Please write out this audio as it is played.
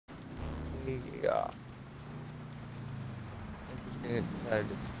Yeah. Interesting it decided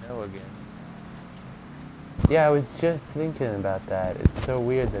to snow again. Yeah, I was just thinking about that. It's so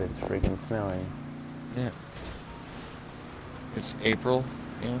weird that it's freaking snowing. Yeah. It's April,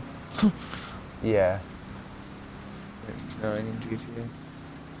 yeah. Yeah, It's snowing in GTA.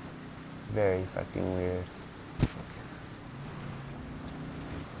 very fucking weird.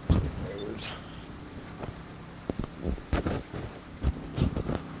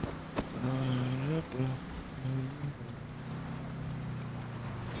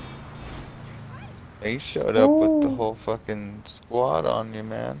 They showed up with the whole fucking squad on you,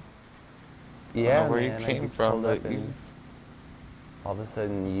 man. I don't know Yeah, where you man, I came just from, pulled but up and all of a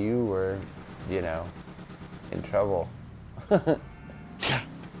sudden you were, you know, in trouble. Yeah.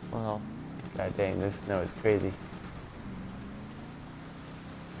 Well, God dang, this snow is crazy.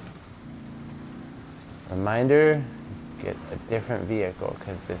 Reminder, get a different vehicle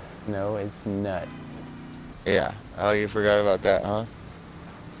because this snow is nuts. yeah. Oh, you forgot about that, huh?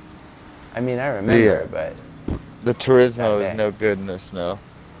 I mean, I remember, but The God Turismo is dang. no good in the snow.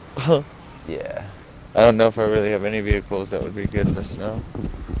 I Yeah. don't know if I really have any vehicles that would be good in the snow.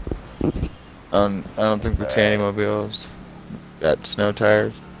 I don't think It's the Tanny alright. mobiles got snow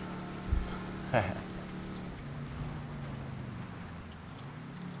tires.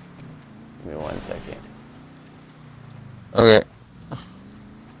 Give me 1 second. Okay.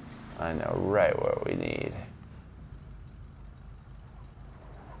 I know right what we need.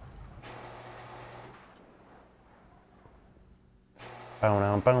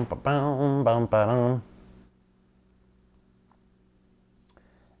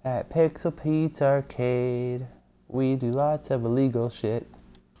 At Pixel Pete's Arcade, we do lots of illegal shit.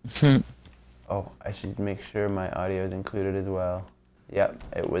 Oh, I should make sure my audio is included as well. Yep,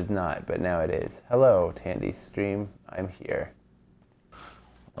 it was not, but now it is. Hello, Tandy Stream. I'm here.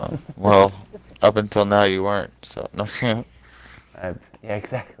 Well, up until now you weren't, so no. Yeah,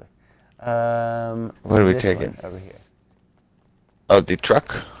 exactly. What are we this taking? one over here. Oh, the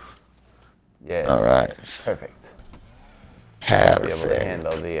truck? Yes. All right. Perfect. Perfect. Be able to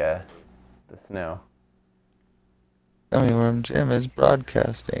handle the snow. Gummy Worm Jim is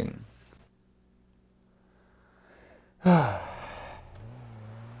broadcasting.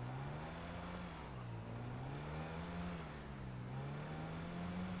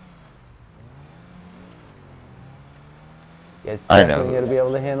 Yeah, it's I definitely know. going to be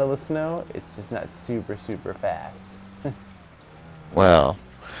able to handle the snow. It's just not super, super fast. Well,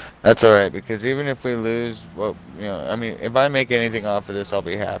 that's all right because even if we lose, well, I mean, if I make anything off of this, I'll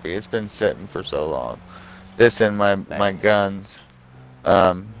be happy. It's been sitting for so long. This and my Nice. guns,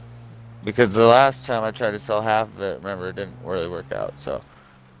 um, because the last time I tried to sell half of it, remember, it didn't really work out. So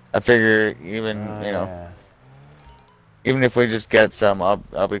I figure even Oh, yeah. even if we just get some, I'll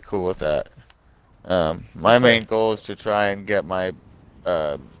be cool with that. My main goal is to try and get my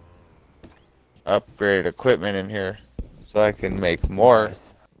upgraded equipment in here so I can make more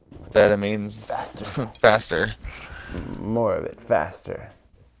Nice. amphetamines Faster. faster. More of it faster.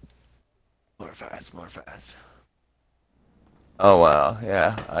 More fast. Oh wow,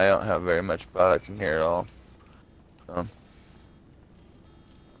 yeah, I don't have very much product in here at all.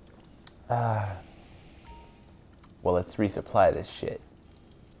 Well, let's resupply this shit.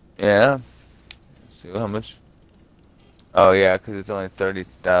 Yeah. See how much? Oh yeah, because it's only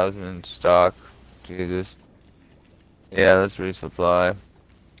 30,000 in stock. Jesus. Yeah, let's resupply.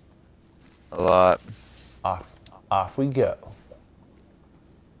 A lot. Off we go.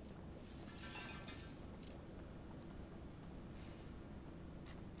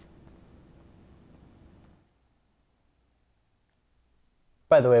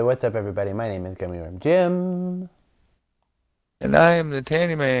 By the way, what's up, everybody? My name is Gummy Worm Jim. And I am the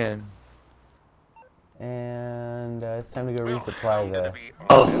Tanny Man. And it's time to go resupply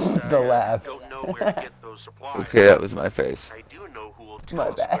the lab. Don't know where to get those supplies. Okay, that was my face. I do know who will tell My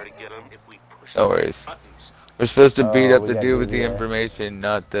us bad. where to get them if we push No the worries. buttons. We're supposed to beat up we the gotta dude do with the the, information,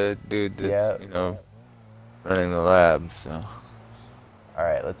 not the dude that's, Yep. running the lab, so.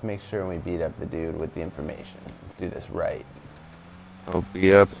 Alright, let's make sure we beat up the dude with the information. Let's do this right. Oh,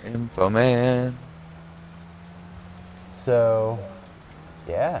 beat up Info Man. So,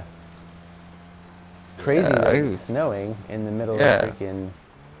 yeah. It's crazy that Yeah, it's snowing in the middle Yeah. of freaking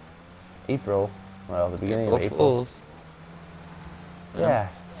April. Well, the beginning of April. Fools. Yeah.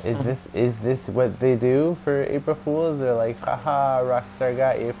 Is this what they do for April Fools? They're like, haha, Rockstar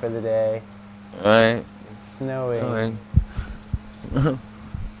got you for the day. Right. It's snowing. I'm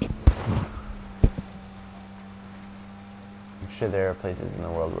sure there are places in the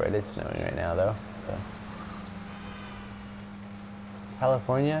world where it is snowing right now, though. So.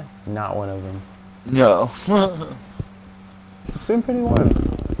 California, not one of them. No. It's been pretty warm.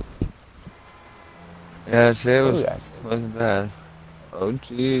 Yeah, today What do was we got? wasn't bad. Oh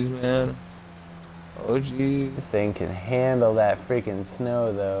jeez, man. Oh jeez. This thing can handle that freaking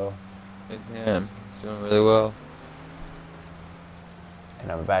snow, though. It can. It's doing really well.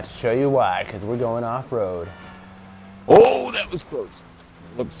 And I'm about to show you why, because we're going off-road. Oh, that was close.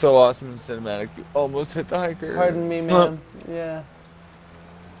 Looks so awesome in cinematic. You almost hit the hiker. Pardon me, ma'am. Yeah.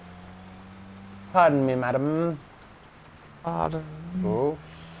 Pardon me, madam. Pardon. Oh,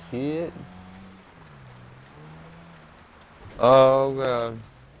 shit. Oh god.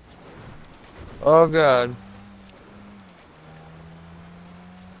 Oh god.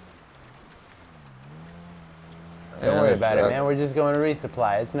 Don't worry about it, man. We're just going to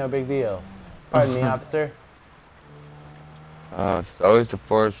resupply. It's no big deal. Pardon me, officer. Oh, it's always the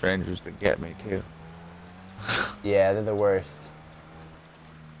forest rangers that get me too. Yeah, they're the worst.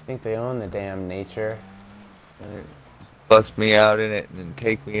 I think they own the damn nature. They bust me out in it and then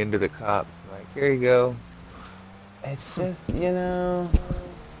take me into the cops. Like, here you go. It's just, you know,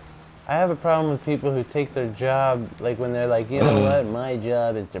 I have a problem with people who take their job, like when they're like, you know what, my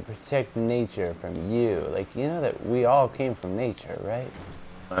job is to protect nature from you. Like, you know that we all came from nature, right?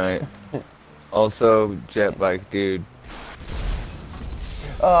 Alright. Also, jet bike dude.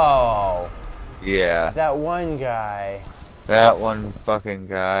 Oh, Yeah. that one guy. That one fucking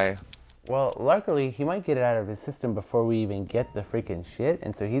guy. Well, luckily, he might get it out of his system before we even get the freaking shit,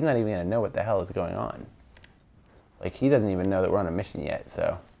 and so he's not even going to know what the hell is going on. Like, he doesn't even know that we're on a mission yet,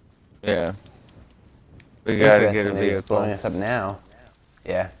 so. Yeah. We gotta get a Interesting that he's vehicle. blowing us up now.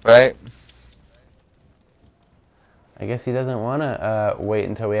 Yeah. Right? I guess he doesn't want to wait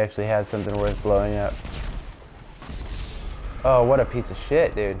until we actually have something worth blowing up. Oh, what a piece of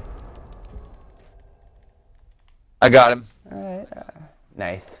shit, dude. I got him. Alright.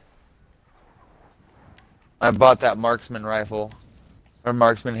 Nice. I bought that marksman rifle. Or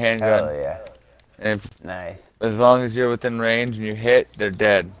marksman handgun. Hell yeah. And if, Nice. as long as you're within range and you hit, they're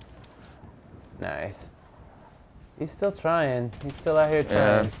dead. Nice. He's still trying. He's still out here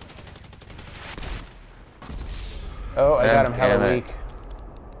trying. Yeah. Oh, I got him Damn hella it. weak.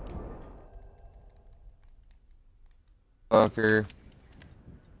 Fucker.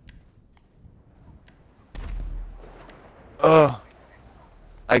 Oh.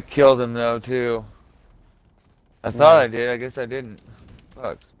 I killed him though too. I thought I Nice. did, I guess I didn't.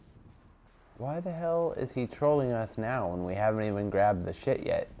 Fuck. Why the hell is he trolling us now when we haven't even grabbed the shit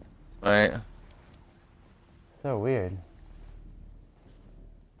yet? Right. So weird.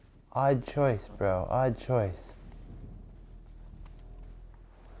 Odd choice, bro. Odd choice.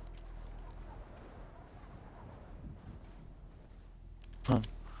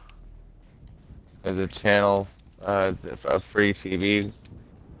 There's a channel, a free TV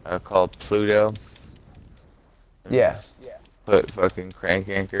called Pluto. Yeah. Put fucking crank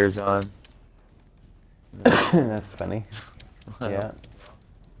anchors on. That's funny. Yeah.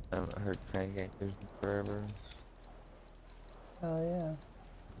 I haven't heard crank anchors in forever. Hell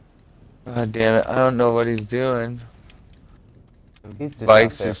yeah. God damn it, I don't know what he's doing. He's just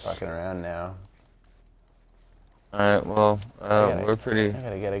Bike's out there just- fucking around now. Alright, well, we're pretty... I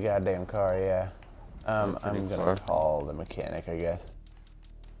gotta get a goddamn car, yeah. I'm pretty gonna far. call the mechanic, I guess.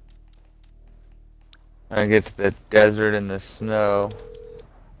 Trying to get to the desert and the snow.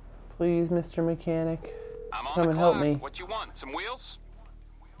 Please, Mr. Mechanic. I'm on Come the and help clock. me. What you want? Some wheels?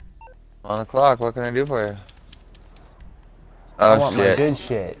 On the clock, what can I do for you? I Oh want my shit. good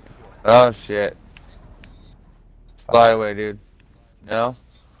shit. Oh shit. Fly away, dude. No?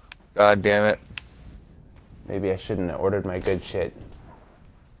 God damn it. Maybe I shouldn't have ordered my good shit.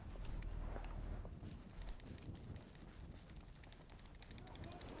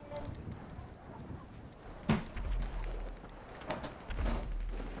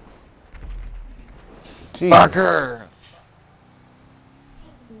 Jesus. Fucker!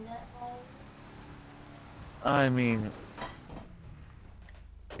 I mean,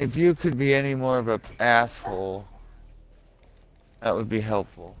 if you could be any more of a asshole, that would be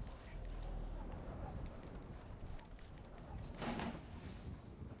helpful.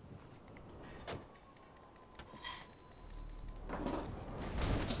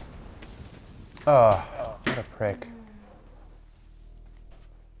 Oh, what a prick.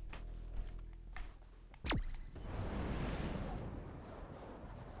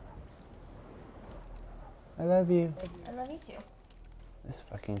 I love you. I love you too. This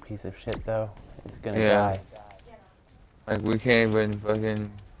fucking piece of shit, though, is gonna Yeah. die. Like, we can't even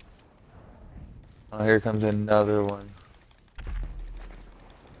fucking... Oh, here comes another one.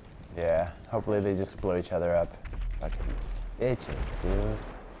 Yeah, hopefully they just blow each other up. Fucking bitches, dude.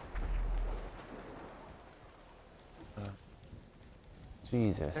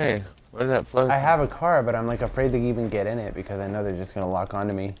 Jesus. Hey, where's that float? I have a car, but I'm like afraid to even get in it because I know they're just gonna lock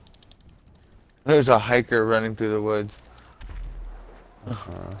onto me. There's a hiker running through the woods.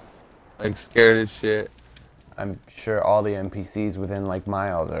 Like scared as shit. I'm sure all the NPCs within like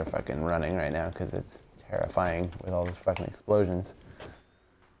miles are fucking running right now because it's terrifying with all those fucking explosions.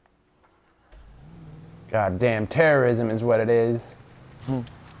 God damn, terrorism is what it is.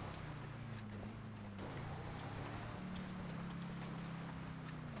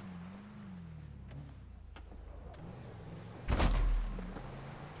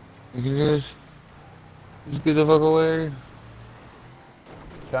 You can just get the fuck away.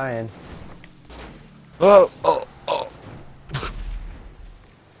 Trying. Oh.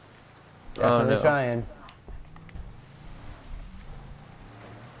 Definitely no. trying.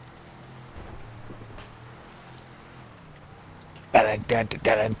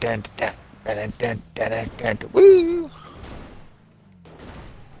 Woo!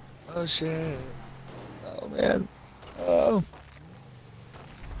 Oh shit. Oh man. Oh.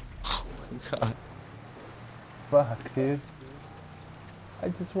 Oh my god. Fuck, dude. I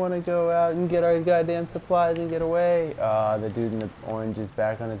just want to go out and get our goddamn supplies and get away. The dude in the orange is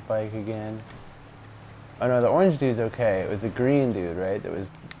back on his bike again. Oh no, the orange dude's okay. It was the green dude, right? That was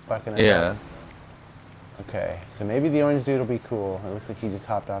fucking us Yeah. up. Okay, so maybe the orange dude will be cool. It looks like he just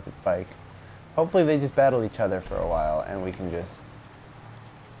hopped off his bike. Hopefully they just battle each other for a while and we can just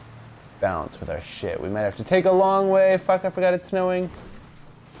bounce with our shit. We might have to take a long way. Fuck, I forgot it's snowing.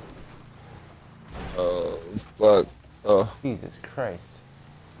 Oh fuck. Oh. Jesus Christ.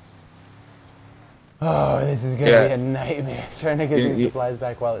 Oh, this is gonna be a nightmare. Trying to get these supplies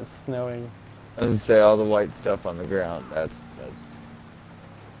back while it's snowing. I would say all the white stuff on the ground. That's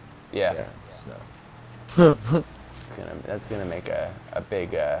Yeah. it's snow. That's gonna make a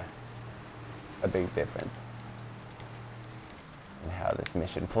big difference in how this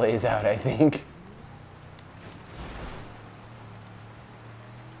mission plays out, I think.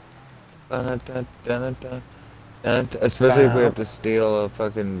 Especially if we have to steal a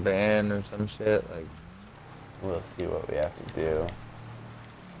fucking van or some shit. Like, we'll see what we have to do.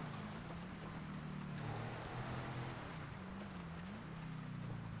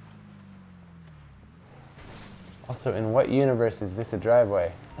 Also, in what universe is this a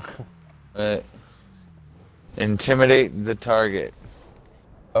driveway? intimidate the target.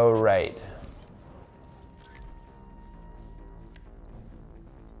 Oh, right.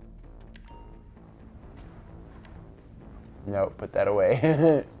 Nope, put that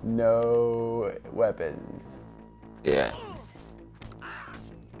away. No weapons. Yeah.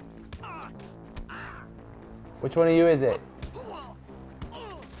 Which one of you is it?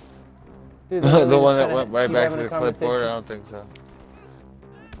 Dude, The one that went right back to the clipboard? I don't think so.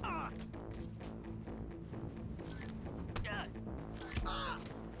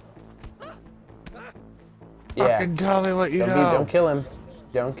 Yeah. Fucking tell me what you know. Don't kill him.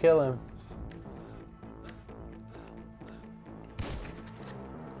 Don't kill him.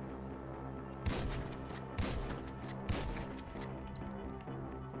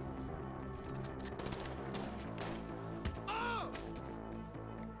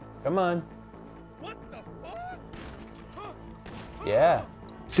 Come on. What the fuck? Yeah.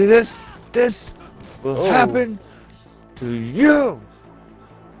 See this? This will happen to you.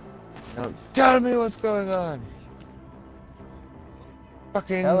 Now tell me what's going on.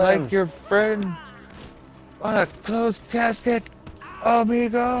 Fucking Tell like him. your friend on a closed casket,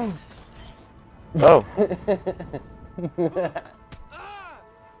 amigo. Oh.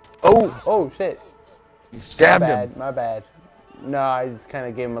 Oh shit. You stabbed him. My bad. No, I just kind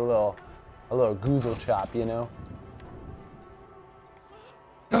of gave him a little goozle chop, you know.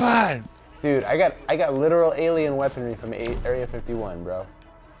 Come on. Dude, I got literal alien weaponry from Area 51, bro.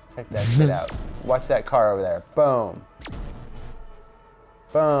 Check that shit out. Watch that car over there. Boom.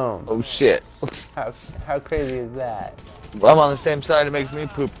 Boom. Oh shit. How crazy is that? Well, I'm on the same side. It makes me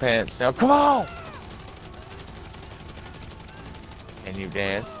poop pants. Now come on. Can you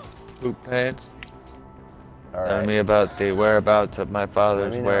dance? Poop pants. All Tell right. me about the whereabouts of my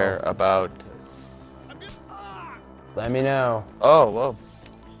father's Let me know. whereabouts. Let me know. Oh, whoa.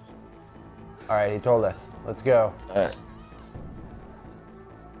 All right, he told us. Let's go. Alright.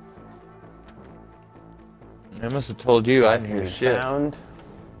 I must have told you. I didn't hear shit. Found.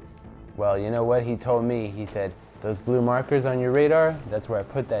 Well, you know what he told me? He said, those blue markers on your radar, that's where I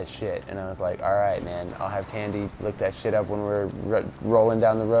put that shit. And I was like, all right, man, I'll have Tandy look that shit up when we're rolling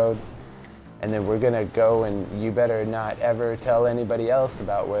down the road. And then we're gonna go, and you better not ever tell anybody else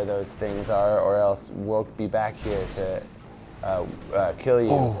about where those things are, or else we'll be back here to kill you.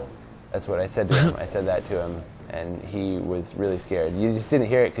 Oh. That's what I said to him. I said that to him, and he was really scared. You just didn't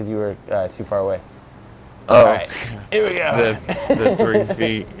hear it because you were too far away. Oh. All right, here we go. The 3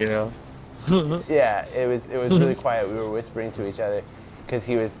 feet, you know. Yeah, it was really quiet. We were whispering to each other because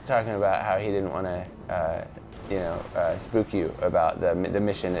he was talking about how he didn't want to, spook you about the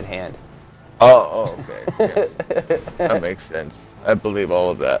mission at hand. Oh, okay. Yeah. That makes sense. I believe all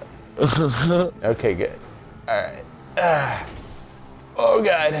of that. Okay, good. All right. Oh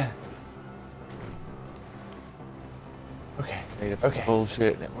God. Okay. Made up Okay.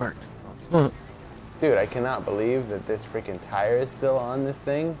 bullshit and it worked. Dude, I cannot believe that this freaking tire is still on this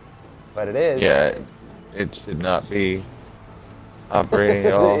thing, but it is. Yeah, it should not be operating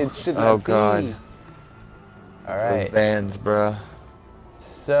at all. It should not Oh be. God. All It's right. those vans, bruh.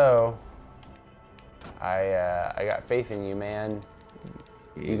 So, I got faith in you, man.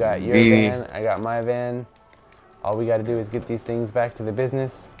 You got your Beady. van, I got my van. All we got to do is get these things back to the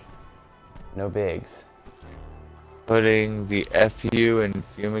business. No bigs. Putting the FU in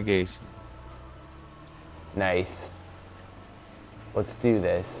fumigation. Nice. Let's do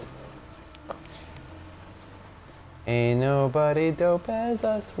this. Ain't nobody dope as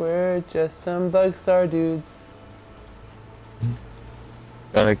us, we're just some bug star dudes.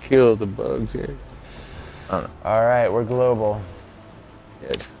 Gonna kill the bugs here. I don't know. Alright, we're global.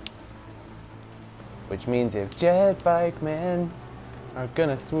 Good. Which means if jet bike men are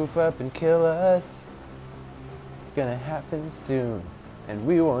gonna swoop up and kill us, it's gonna happen soon, and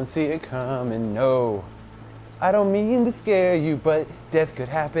we won't see it coming, no. I don't mean to scare you, but death could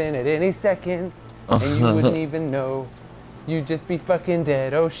happen at any second, and you wouldn't even know. You'd just be fucking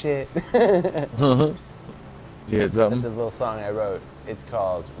dead, oh shit. Yeah, That's a something. little song I wrote. It's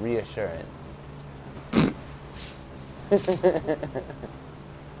called Reassurance.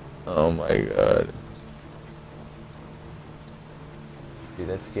 Oh my God. Dude,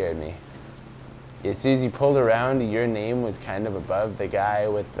 that scared me. As soon as you pulled around, your name was kind of above the guy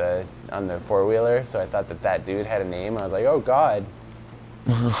with on the four-wheeler, so I thought that dude had a name. I was like, oh God,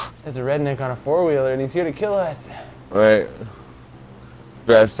 there's a redneck on a four-wheeler and he's here to kill us. Right.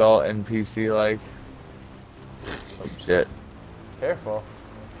 Dressed all NPC-like. Oh shit. Careful.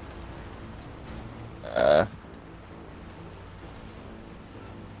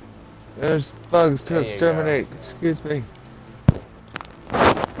 There's bugs to There you exterminate. Excuse me.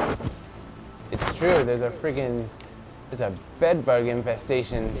 It's true, there's a bed bug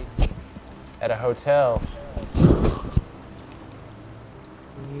infestation at a hotel.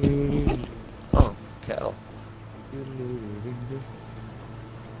 Oh, cattle. You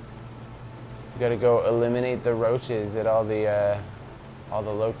gotta go eliminate the roaches at all the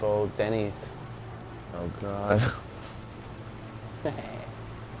local Denny's. Oh God.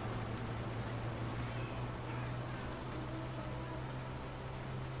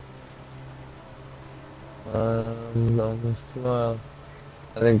 Almost 2 miles.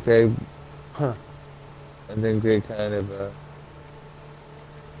 I think they kind of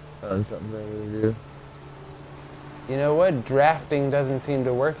found something better to do. You know what? Drafting doesn't seem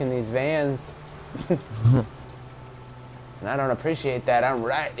to work in these vans. And I don't appreciate that. I'm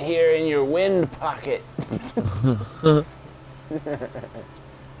right here in your wind pocket.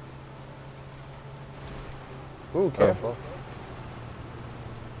 Ooh, careful.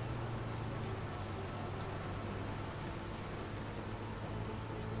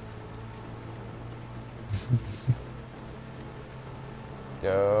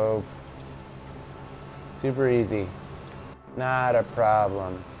 Dope. Super easy. Not a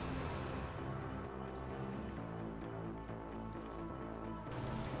problem.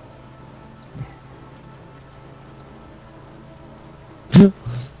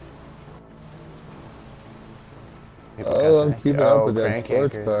 Oh, I'm keeping up with that crank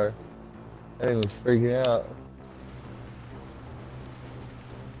sports anchors. car. That thing was freaking out.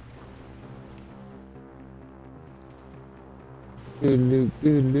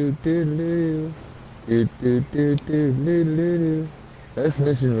 This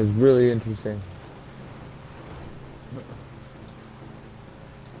mission was really interesting.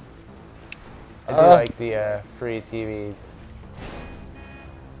 I do like the free TVs.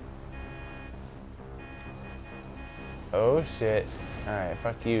 Oh shit. Alright,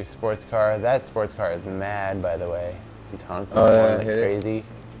 fuck you, sports car. That sports car is mad, by the way. He's honking Oh, yeah, like hit it. crazy.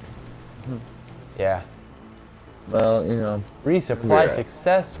 Yeah. Well, you know. Resupply Yeah.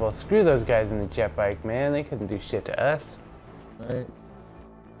 successful. Screw those guys in the jet bike, man. They couldn't do shit to us. Right.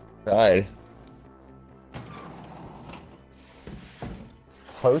 Died.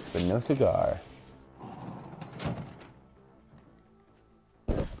 Close, but no cigar.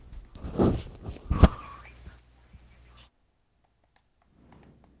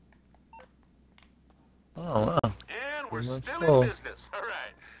 Oh, wow. And we're Pretty much still in full. business. All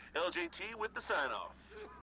right. LJT with the sign off.